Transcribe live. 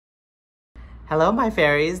Hello, my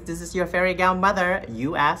fairies. This is your fairy gown mother.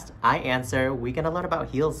 You asked, I answer. We're gonna learn about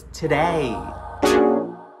heels today.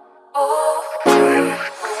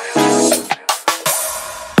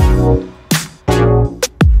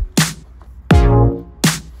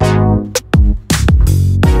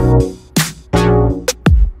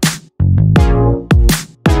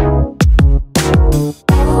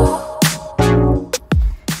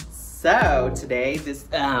 So today,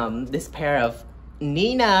 this pair of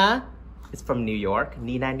Nina is from New York.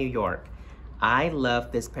 Nina, New York. I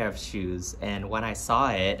love this pair of shoes, and when I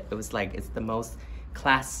saw it, it was like it's the most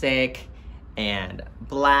classic and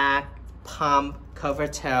black pump cover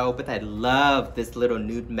toe. But I love this little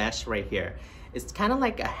nude mesh right here. It's kind of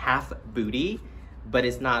like a half booty, but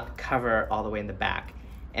it's not covered all the way in the back.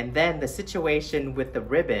 And then the situation with the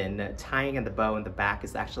ribbon tying in the bow in the back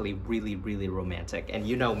is actually really, really romantic. And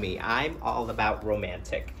you know me, I'm all about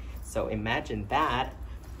romantic. So imagine that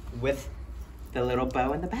with the little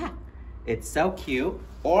bow in the back. It's so cute.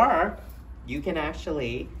 Or you can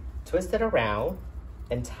actually twist it around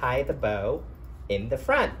and tie the bow in the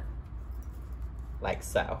front, like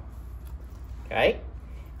so, okay?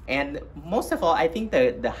 And most of all, I think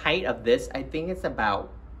the height of this, I think it's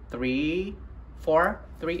about 3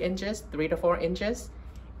 to 4 inches,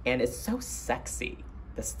 and it's so sexy.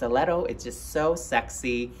 The stiletto is just so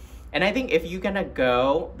sexy. And I think if you're gonna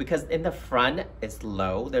go, because in the front it's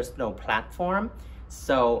low, there's no platform,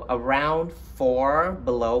 so around 4,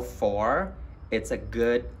 below 4, it's a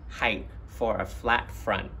good height for a flat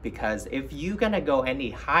front. Because if you're gonna go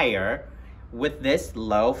any higher with this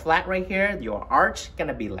low flat right here, your arch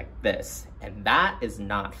gonna be like this, and that is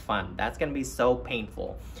not fun. That's gonna be so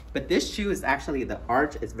painful. But this shoe is actually, the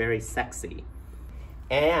arch is very sexy.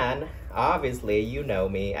 And obviously, you know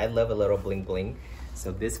me, I love a little bling bling.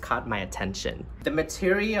 So this caught my attention. The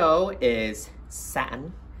material is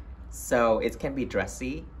satin, so it can be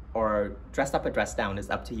dressy or dressed up or dressed down, is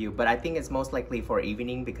up to you. But I think it's most likely for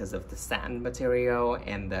evening because of the satin material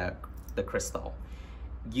and the crystal.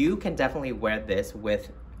 You can definitely wear this with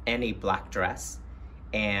any black dress,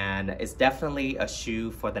 and it's definitely a shoe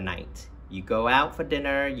for the night. You go out for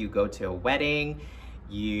dinner, you go to a wedding,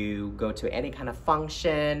 you go to any kind of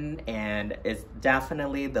function, and it's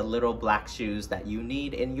definitely the little black shoes that you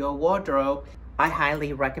need in your wardrobe. I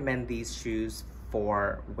highly recommend these shoes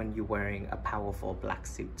for when you're wearing a powerful black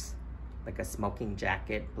suit, like a smoking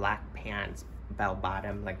jacket, black pants, bell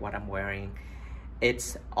bottom, like what I'm wearing.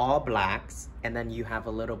 It's all blacks, and then you have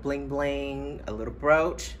a little bling bling, a little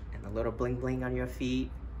brooch, and a little bling bling on your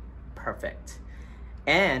feet. Perfect.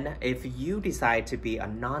 And if you decide to be a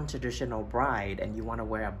non-traditional bride and you want to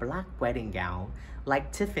wear a black wedding gown,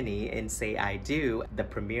 like Tiffany in Say I Do, the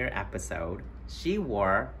premiere episode, she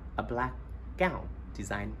wore a black gown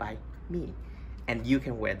designed by me. And you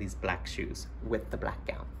can wear these black shoes with the black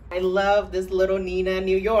gown. I love this little Nina,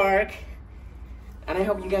 New York. And I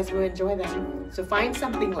hope you guys will enjoy them. So find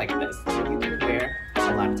something like this that you can wear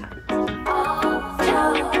a lot of times.